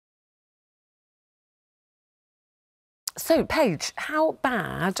So, Paige, how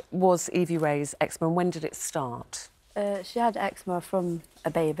bad was Evie Ray's eczema and when did it start? She had eczema from a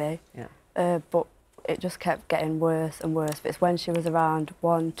baby, but it just kept getting worse and worse. But it's when she was around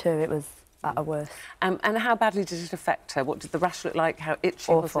 1, 2, it was at her worst. And how badly did it affect her? What did the rash look like? How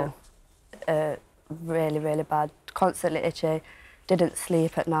itchy Awful. was it? Really, really bad. Constantly itchy. Didn't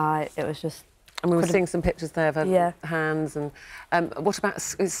sleep at night. It was just... And we were seeing some pictures there of her Yeah. hands. And what about...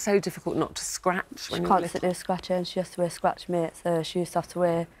 It's so difficult not to scratch when She you're constantly was scratching. She used to wear scratch mitts. She used to have to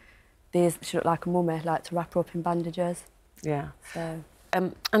wear these... She looked like a mummy, like to wrap her up in bandages. Yeah. So...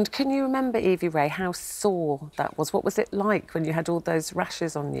 and can you remember, Evie Ray, how sore that was? What was it like when you had all those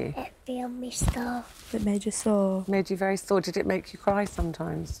rashes on you? It made me sore. It made you sore. Made you very sore. Did it make you cry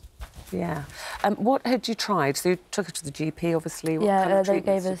sometimes? Yeah. What had you tried? So you took her to the GP, obviously. What kind of they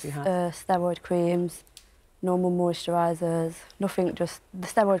gave treatments us did you have? steroid creams, normal moisturisers, nothing, just... The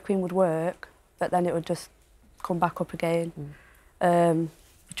steroid cream would work, but then it would just come back up again.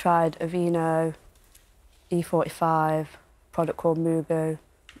 We tried Aveeno, E45, product called Mugu.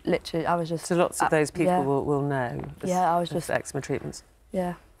 Literally, I was just... So lots of those people will know. I was just... eczema treatments.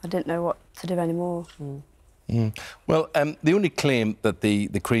 Yeah, I didn't know what to do anymore. Well, the only claim that the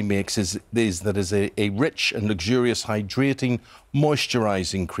cream makes is that it's a rich and luxurious hydrating,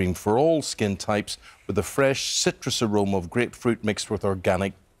 moisturising cream for all skin types with a fresh citrus aroma of grapefruit mixed with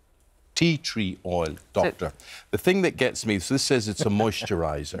organic tea tree oil, doctor. The thing that gets me, so this says it's a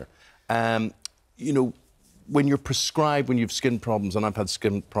moisturiser. You know, when you're prescribed, when you have skin problems, and I've had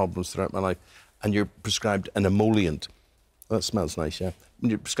skin problems throughout my life, and you're prescribed an emollient, that smells nice, yeah? When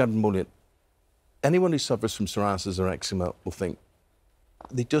you're prescribed an emollient, anyone who suffers from psoriasis or eczema will think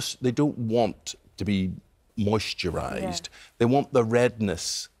they don't want to be moisturised. They want the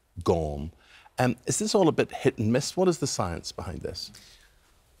redness gone. Is this all a bit hit and miss? What is the science behind this?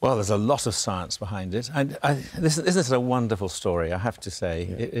 Well, there's a lot of science behind it. And this is a wonderful story, I have to say.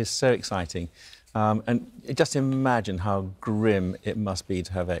 Yeah. It is so exciting. And just imagine how grim it must be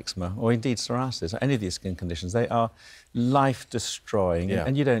to have eczema, or indeed psoriasis, or any of these skin conditions. They are life-destroying,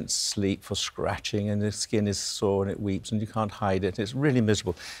 and you don't sleep for scratching, and the skin is sore and it weeps, and you can't hide it. It's really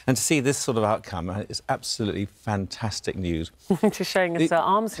miserable. And to see this sort of outcome is absolutely fantastic news. She's showing us her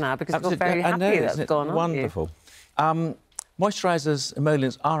arms now, because you're very happy that's gone, aren't wonderful. Moisturisers,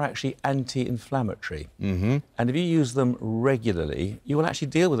 emollients, are actually anti-inflammatory. And if you use them regularly, you will actually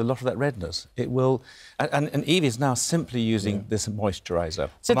deal with a lot of that redness. It will... And Evie is now simply using this moisturiser.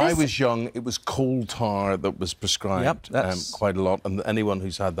 So when I was young, it was coal tar that was prescribed quite a lot, and anyone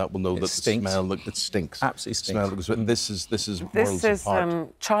who's had that will know that the smell... It stinks. Absolutely stinks. This is worlds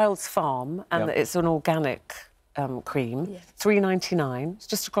apart. Child's Farm, and it's an organic... cream, £3.99. It's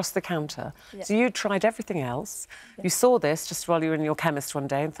just across the counter. So you tried everything else. You saw this just while you were in your chemist one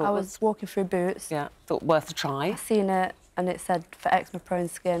day and thought... I was walking through Boots. Thought worth a try. I seen it and it said for eczema-prone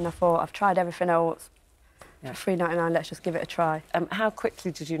skin. I thought, I've tried everything else. For £3.99, let's just give it a try. How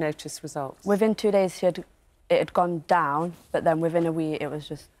quickly did you notice results? Within 2 days, it had gone down, but then within a week, it was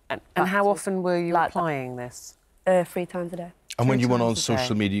just... And how often were you applying this? 3 times a day. And when you went on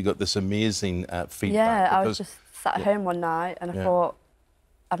social media, you got this amazing feedback. Yeah, I was just sat at home one night and I thought,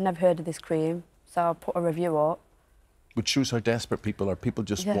 I've never heard of this cream, so I put a review up. Which shows how desperate people are. People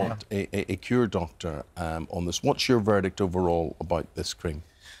just want a cure doctor on this. What's your verdict overall about this cream?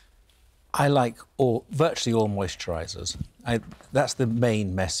 I like virtually all moisturisers. That's the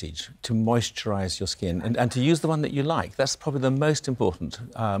main message, to moisturise your skin and to use the one that you like. That's probably the most important.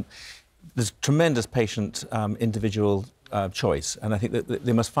 There's tremendous patient individual choice, and I think that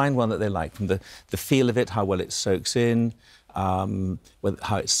they must find one that they like, from the feel of it, how well it soaks in, how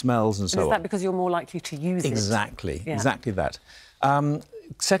it smells and so on. Is that because you're more likely to use it? Exactly, exactly that.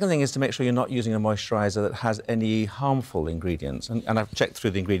 Second thing is to make sure you're not using a moisturiser that has any harmful ingredients. And I've checked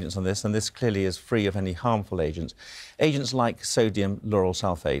through the ingredients on this, and this clearly is free of any harmful agents. Agents like sodium lauryl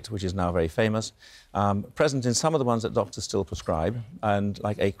sulfate, which is now very famous, present in some of the ones that doctors still prescribe, and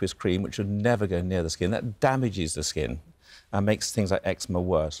like aqueous cream, which should never go near the skin. That damages the skin and makes things like eczema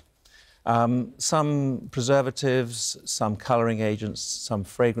worse. Some preservatives, some colouring agents, some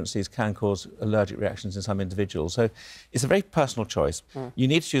fragrances can cause allergic reactions in some individuals. So it's a very personal choice. You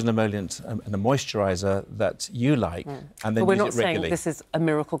need to use an emollient and a moisturiser that you like, and then use it regularly. But we're not saying this is a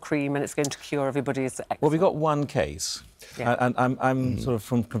miracle cream and it's going to cure everybody's eczema. Well, we've got one case. And I'm sort of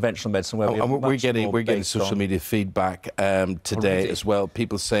from conventional medicine, where we're getting social media feedback today as well.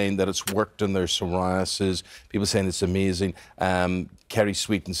 People saying that it's worked on their psoriasis. People saying it's amazing. Kerry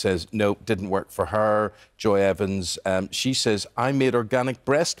Sweeten says no, didn't work for her. Joy Evans, she says I made organic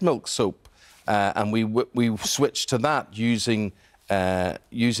breast milk soap, and we switched to that using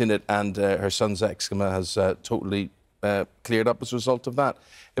it, and her son's eczema has totally cleared up as a result of that.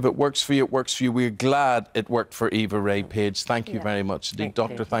 If it works for you, it works for you. We're glad it worked for Eva Ray Page. Thank you very much indeed.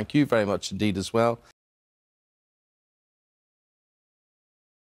 Doctor, thank you very much indeed as well.